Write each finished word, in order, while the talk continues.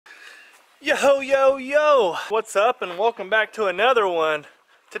Yo, what's up, and welcome back to another one.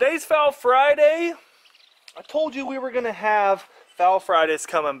 Today's Foul Friday. I told you we were gonna have Foul Fridays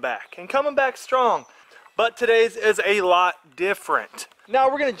coming back, and coming back strong, but today's is a lot different.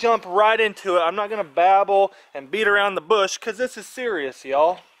 Now we're gonna jump right into it. I'm not gonna babble and beat around the bush because this is serious,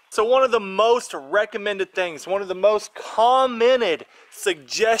 y'all. So one of the most recommended things, one of the most commented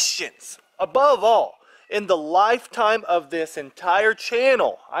suggestions, above all, in the lifetime of this entire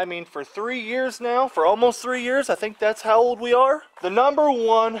channel, I mean for 3 years now, for almost 3 years, I think that's how old we are. The number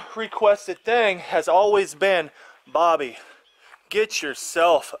one requested thing has always been, Bobby, get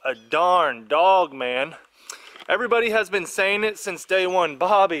yourself a darn dog, man. Everybody has been saying it since day one.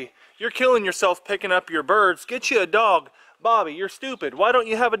 Bobby, you're killing yourself picking up your birds. Get you a dog. Bobby, you're stupid. Why don't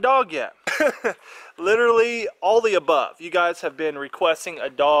you have a dog yet? Literally all the above. You guys have been requesting a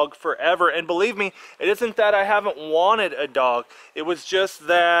dog forever. And believe me, it isn't that I haven't wanted a dog. It was just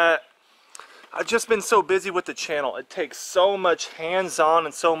that I've just been so busy with the channel. It takes so much hands-on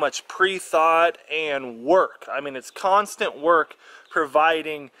and so much pre-thought and work. I mean, it's constant work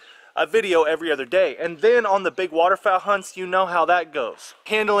providing a video every other day. And then on the big waterfowl hunts, you know how that goes.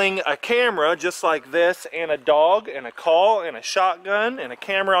 Handling a camera just like this, and a dog, and a call, and a shotgun, and a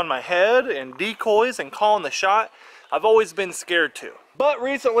camera on my head, and decoys, and calling the shot, I've always been scared to. But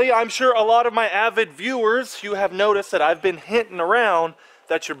recently, I'm sure a lot of my avid viewers, you have noticed that I've been hinting around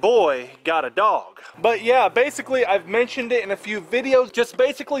that your boy got a dog. But yeah, basically I've mentioned it in a few videos, just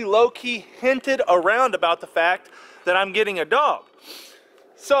basically low-key hinted around about the fact that I'm getting a dog.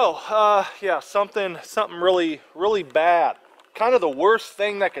 So, yeah, something really bad. Kind of the worst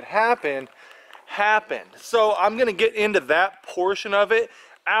thing that could happen, happened. So I'm gonna get into that portion of it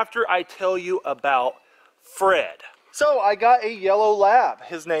after I tell you about Fred. So I got a yellow lab.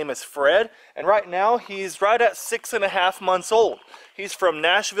 His name is Fred, and right now he's right at 6.5 months old. He's from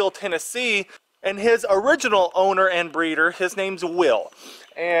Nashville, Tennessee, and his original owner and breeder, his name's Will.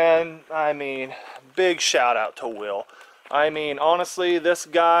 And I mean, big shout out to Will. I mean, honestly, this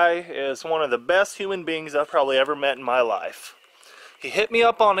guy is one of the best human beings I've probably ever met in my life. He hit me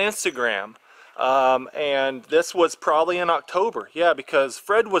up on Instagram, and this was probably in October. Yeah, because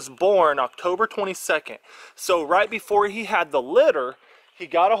Fred was born October 22nd. So right before he had the litter, he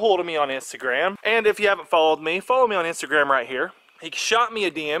got a hold of me on Instagram. And if you haven't followed me, follow me on Instagram right here. He shot me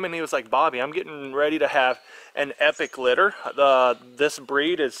a DM and he was like, Bobby, I'm getting ready to have an epic litter. This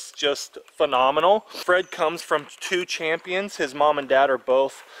breed is just phenomenal. Fred comes from 2 champions. His mom and dad are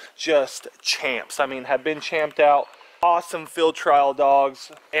both just champs. I mean, have been champed out. Awesome field trial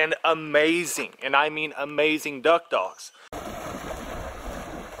dogs and amazing, and I mean amazing duck dogs.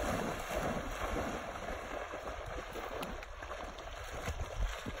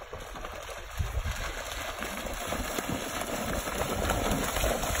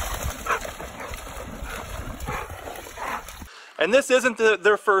 And this isn't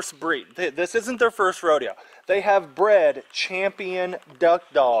their first breed. This isn't their first rodeo. They have bred champion duck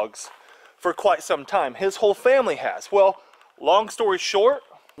dogs for quite some time. His whole family has. Well, long story short,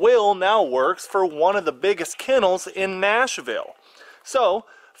 Will now works for one of the biggest kennels in Nashville. So,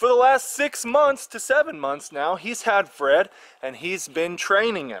 for the last 6 months to 7 months now, he's had Fred, and he's been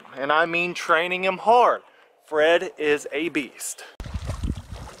training him. And I mean training him hard. Fred is a beast.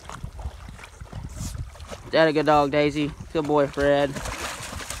 That a good dog, Daisy. Good boy, Fred.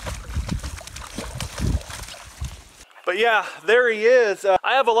 But yeah, there he is. I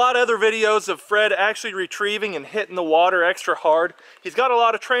have a lot of other videos of Fred actually retrieving and hitting the water extra hard. He's got a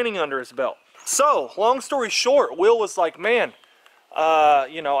lot of training under his belt. So, long story short, Will was like, man,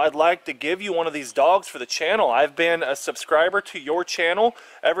 you know, I'd like to give you one of these dogs for the channel. I've been a subscriber to your channel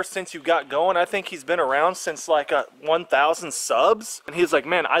ever since you got going. I think he's been around since like 1,000 subs. And he's like,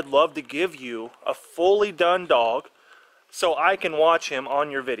 man, I'd love to give you a fully done dog so I can watch him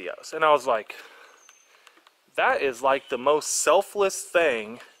on your videos. And I was like, that is like the most selfless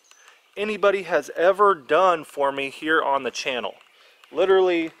thing anybody has ever done for me here on the channel.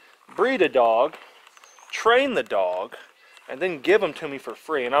 Literally breed a dog, train the dog, and then give them to me for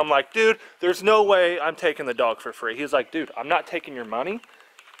free. And I'm like, dude, there's no way I'm taking the dog for free. He's like, dude, I'm not taking your money.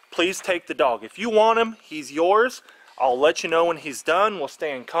 Please take the dog. If you want him, he's yours. I'll let you know when he's done. We'll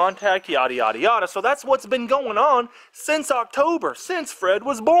stay in contact, yada, yada, yada. So that's what's been going on since October, since Fred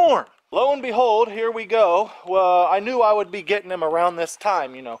was born. Lo and behold, here we go. Well, I knew I would be getting him around this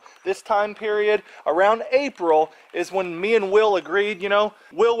time, you know. This time period, around April, is when me and Will agreed, you know.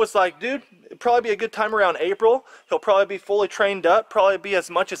 Will was like, dude, it'd probably be a good time around April. He'll probably be fully trained up, probably be as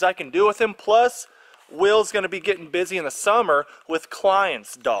much as I can do with him. Plus, Will's going to be getting busy in the summer with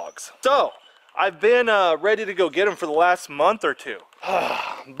clients' dogs. So, I've been ready to go get him for the last month or two.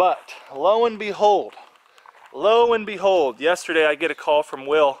 But lo and behold, yesterday I get a call from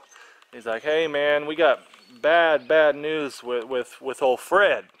Will. He's like, hey man, we got bad news with old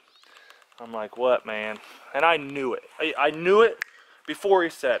Fred. I'm like, what, man? And I knew it. I knew it before he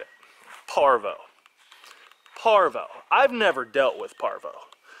said it. Parvo. I've never dealt with parvo.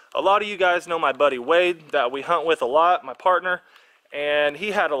 A lot of you guys know my buddy Wade that we hunt with a lot, my partner, and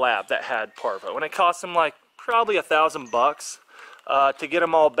he had a lab that had parvo, and it cost him like probably $1,000 to get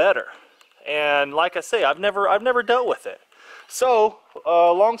them all better. And like I say, I've never dealt with it. So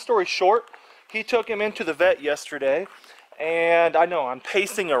long story short, he took him into the vet yesterday, and I know I'm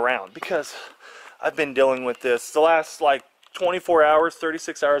pacing around because I've been dealing with this the last like 24 hours,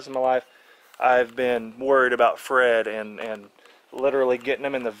 36 hours of my life. I've been worried about Fred and literally getting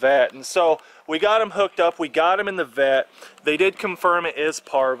him in the vet. And so we got him hooked up, we got him in the vet. They did confirm it is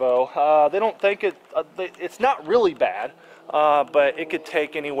parvo. They don't think it's not really bad, but it could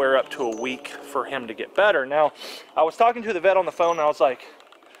take anywhere up to a week for him to get better. Now, I was talking to the vet on the phone, and I was like,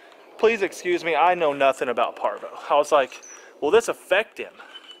 please excuse me, I know nothing about parvo. I was like, will this affect him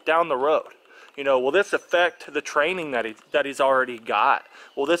down the road? You know, will this affect the training that he's already got?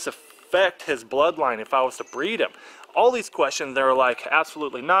 Will this affect his bloodline if I was to breed him? All these questions, they were like,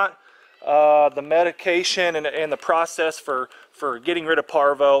 absolutely not. The medication and the process for getting rid of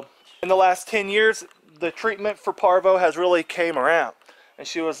parvo. In the last 10 years, the treatment for parvo has really came around. And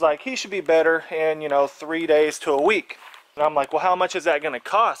she was like, he should be better in, you know, 3 days to a week. And I'm like, well, how much is that going to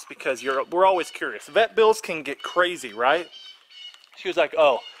cost? Because we're always curious. Vet bills can get crazy, right? She was like,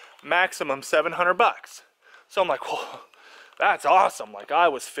 oh, maximum $700. So I'm like, well, that's awesome. Like, I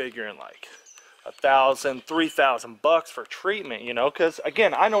was figuring like $1,000, $3,000 for treatment, you know, because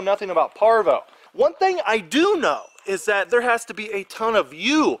again, I know nothing about parvo. One thing I do know is that there has to be a ton of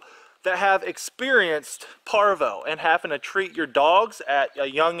you that have experienced parvo and having to treat your dogs at a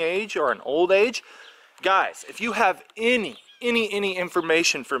young age or an old age. Guys, if you have any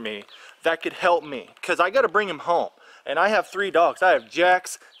information for me that could help me, because I got to bring him home, and I have 3 dogs. I have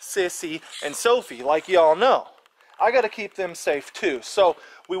Jax, Sissy, and Sophie, like y'all know. I got to keep them safe too. So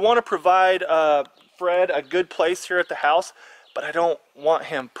we want to provide Fred a good place here at the house, but I don't want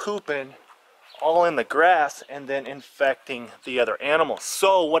him pooping all in the grass and then infecting the other animals.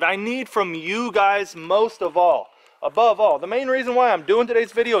 So what I need from you guys most of all, above all, the main reason why I'm doing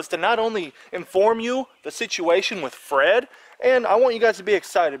today's video is to not only inform you the situation with Fred, and I want you guys to be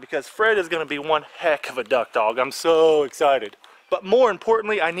excited because Fred is going to be one heck of a duck dog. I'm so excited. But more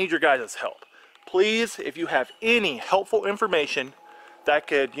importantly, I need your guys' help. Please, if you have any helpful information that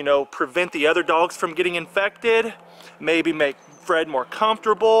could, you know, prevent the other dogs from getting infected, maybe make Fred more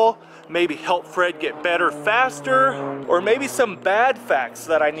comfortable, maybe help Fred get better faster, or maybe some bad facts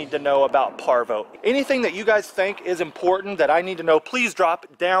that I need to know about parvo. Anything that you guys think is important that I need to know, please drop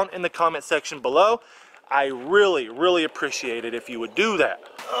it down in the comment section below. I really appreciate it if you would do that.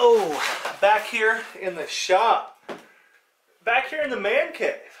 Oh, back here in the shop. Back here in the man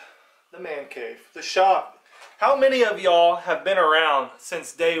cave. The man cave, the shop. How many of y'all have been around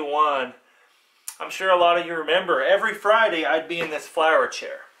since day one? I'm sure a lot of you remember every Friday I'd be in this flower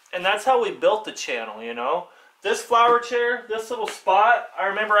chair. And that's how we built the channel, you know. This flower chair, this little spot, I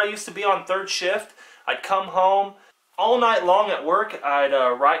remember I used to be on 3rd shift. I'd come home all night long at work. I'd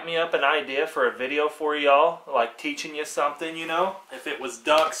write me up an idea for a video for y'all, like teaching you something, you know. If it was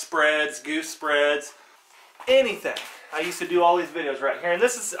duck spreads, goose spreads, anything. I used to do all these videos right here. And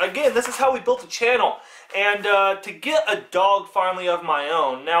this is, again, this is how we built the channel. And to get a dog finally of my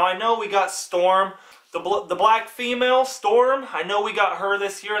own. Now, I know we got Storm, the black female, Storm. I know we got her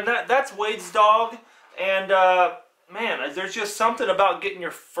this year. And that's Wade's dog. And, man, there's just something about getting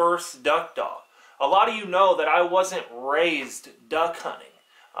your first duck dog. A lot of you know that I wasn't raised duck hunting.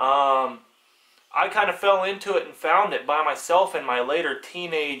 I kind of fell into it and found it by myself in my later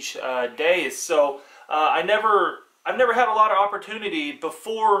teenage days. So I've never had a lot of opportunity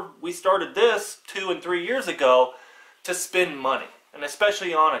before we started this 2 and 3 years ago to spend money, and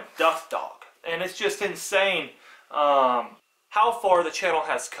especially on a duck dog. And it's just insane how far the channel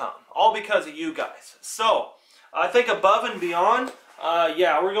has come, all because of you guys. So I think above and beyond,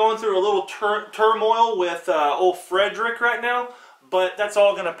 yeah, we're going through a little turmoil with old Frederick right now, but that's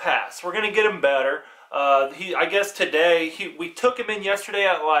all gonna pass. We're gonna get him better. I guess today we took him in yesterday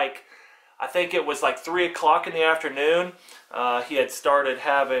at like, I think it was like 3 o'clock in the afternoon. He had started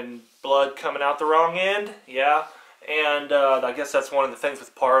having blood coming out the wrong end, yeah. And I guess that's one of the things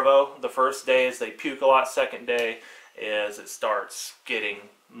with parvo. The first day is they puke a lot. Second day is it starts getting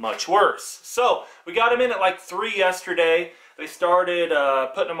much worse. So we got him in at like 3 yesterday. They started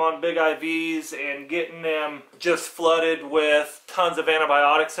putting them on big IVs and getting them just flooded with tons of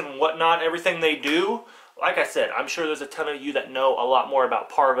antibiotics and whatnot, everything they do. Like I said, I'm sure there's a ton of you that know a lot more about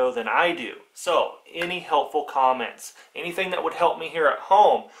parvo than I do. So, any helpful comments, anything that would help me here at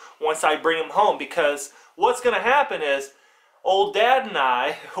home once I bring them home, because what's going to happen is old Dad and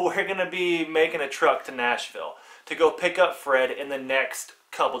I, we're going to be making a truck to Nashville to go pick up Fred in the next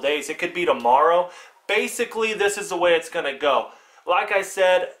couple days. It could be tomorrow. Basically, this is the way it's going to go. Like I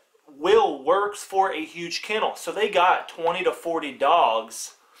said, Will works for a huge kennel, so they got 20 to 40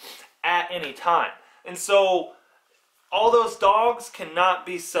 dogs at any time. And so all those dogs cannot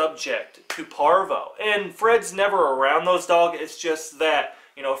be subject to parvo. And Fred's never around those dogs. It's just that,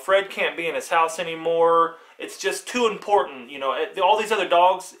 you know, Fred can't be in his house anymore. It's just too important. You know, all these other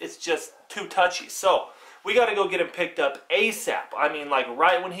dogs, it's just too touchy. So we got to go get him picked up ASAP. I mean, like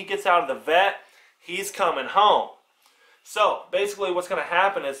right when he gets out of the vet, he's coming home. So basically what's going to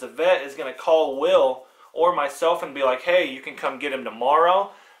happen is the vet is going to call Will or myself and be like, hey, you can come get him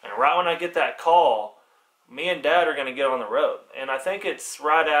tomorrow. And right when I get that call, me and Dad are going to get on the road. And I think it's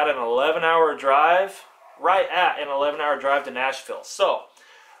right at an 11-hour drive, to Nashville. So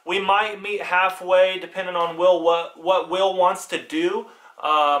we might meet halfway depending on Will, what Will wants to do.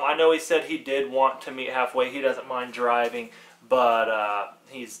 I know he said he did want to meet halfway. He doesn't mind driving, but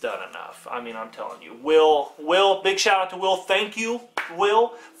he's done enough. I mean, I'm telling you. Will, big shout out to Will. Thank you, Will.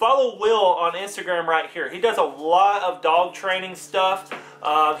 Follow Will on Instagram right here. He does a lot of dog training stuff.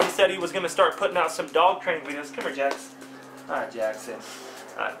 He said he was going to start putting out some dog training videos. Come here, Jax. All right, Jackson.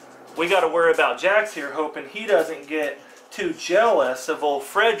 We got to worry about Jax here, hoping he doesn't get too jealous of old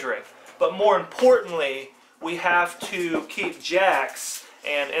Frederick. But more importantly, we have to keep Jax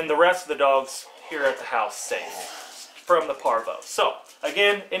and the rest of the dogs here at the house safe from the parvo. So,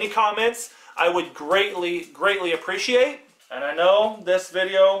 again, any comments I would greatly appreciate. And I know this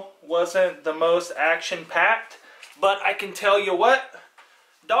video wasn't the most action-packed, but I can tell you what,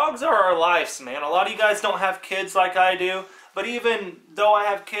 dogs are our lives, man. A lot of you guys don't have kids like I do, but even though I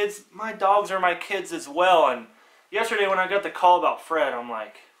have kids, my dogs are my kids as well. And yesterday when I got the call about Fred, I'm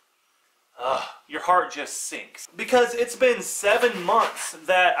like, ugh, your heart just sinks. Because it's been 7 months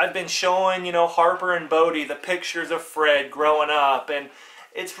that I've been showing, you know, Harper and Bodie the pictures of Fred growing up, and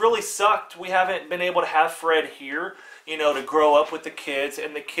it's really sucked. We haven't been able to have Fred here, you know, to grow up with the kids,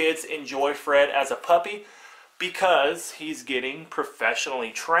 and the kids enjoy Fred as a puppy because he's getting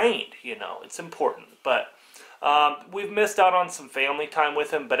professionally trained, you know. It's important. But we've missed out on some family time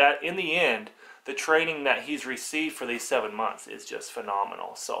with him, but in the end, the training that he's received for these 7 months is just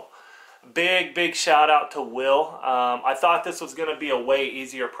phenomenal. So big shout out to Will. I thought this was going to be a way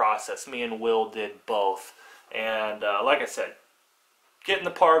easier process. Me and Will did both. And like I said, getting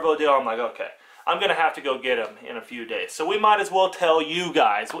the parvo deal, I'm like, okay, I'm going to have to go get him in a few days. So we might as well tell you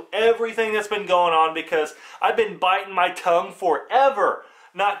guys everything that's been going on, because I've been biting my tongue forever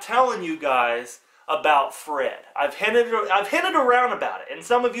not telling you guys about Fred. I've hinted around about it, and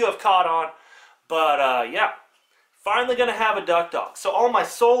some of you have caught on. But yeah, finally going to have a duck dog. So all my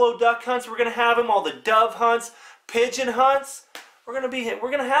solo duck hunts, we're going to have him. All the dove hunts, pigeon hunts, we're going to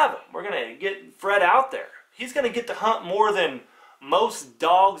have him. We're going to get Fred out there. He's going to get to hunt more than most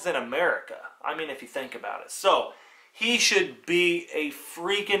dogs in America. I mean, if you think about it. So he should be a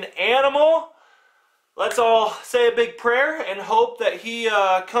freaking animal. Let's all say a big prayer and hope that he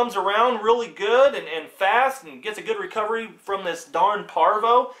comes around really good and fast and gets a good recovery from this darn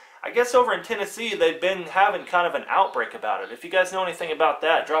parvo. I guess over in Tennessee, they've been having kind of an outbreak about it. If you guys know anything about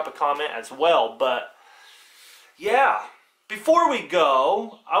that, drop a comment as well. But yeah, before we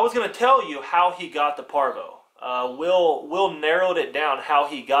go, I was going to tell you how he got the parvo. Will narrowed it down how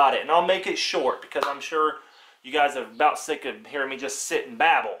he got it, and I'll make it short because I'm sure you guys are about sick of hearing me just sit and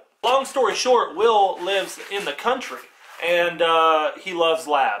babble. Long story short, Will lives in the country, and he loves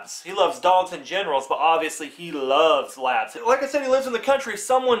labs. He loves dogs in general, but obviously he loves labs. Like I said, he lives in the country.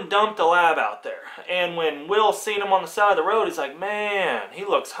 Someone dumped a lab out there, and when Will seen him on the side of the road, he's like, man, he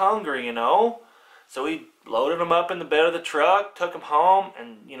looks hungry, you know? So he loaded him up in the bed of the truck, took him home,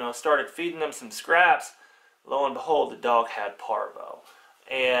 and, you know, started feeding them some scraps. Lo and behold, the dog had parvo.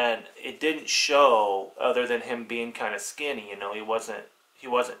 And it didn't show, other than him being kind of skinny, you know, he wasn't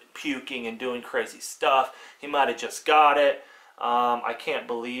puking and doing crazy stuff. He might have just got it. I can't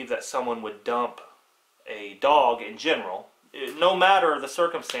believe that someone would dump a dog in general. No matter the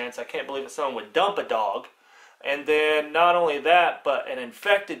circumstance, I can't believe that someone would dump a dog. And then not only that, but an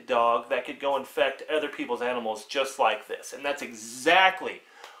infected dog that could go infect other people's animals just like this. And that's exactly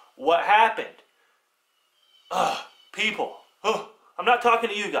what happened. People. I'm not talking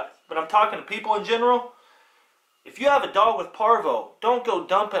to you guys, but I'm talking to people in general. If you have a dog with parvo, don't go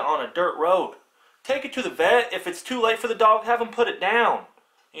dump it on a dirt road. Take it to the vet. If it's too late for the dog, have them put it down.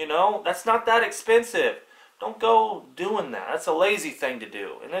 You know, that's not that expensive. Don't go doing that. That's a lazy thing to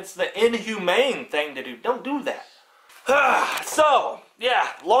do. And it's the inhumane thing to do. Don't do that. So, yeah,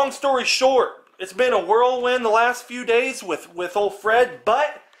 long story short, it's been a whirlwind the last few days with old Fred.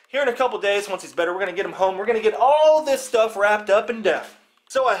 But here in a couple days, once he's better, we're going to get him home. We're going to get all this stuff wrapped up and done.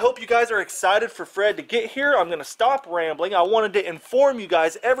 So I hope you guys are excited for Fred to get here. I'm going to stop rambling. I wanted to inform you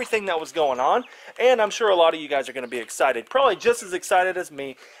guys everything that was going on. And I'm sure a lot of you guys are going to be excited. Probably just as excited as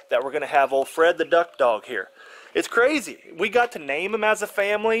me that we're going to have old Fred the duck dog here. It's crazy. We got to name him as a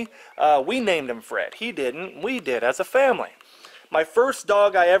family. We named him Fred. He didn't. We did as a family. My first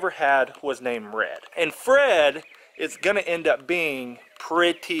dog I ever had was named Red. And Fred is going to end up being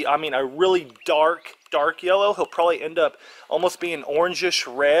pretty, I mean, a really dark yellow. He'll probably end up almost being orangish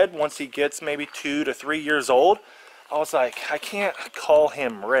red once he gets maybe 2 to 3 years old. I was like, I can't call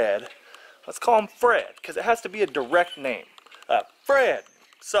him Red. Let's call him Fred, because it has to be a direct name. Fred.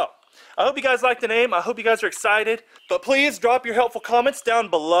 So, I hope you guys like the name. I hope you guys are excited. But please drop your helpful comments down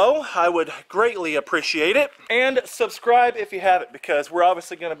below. I would greatly appreciate it. And subscribe if you haven't, because we're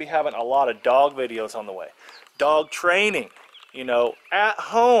obviously going to be having a lot of dog videos on the way. Dog training, you know, at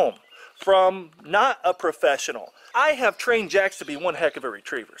home from not a professional. I have trained Jax to be one heck of a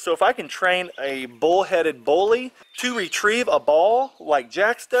retriever. So if I can train a bull-headed bully to retrieve a ball like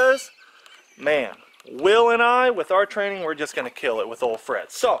Jax does, man, Will and I, with our training, we're just going to kill it with old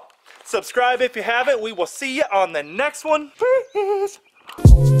Fred. So, subscribe if you haven't. We will see you on the next one. Peace.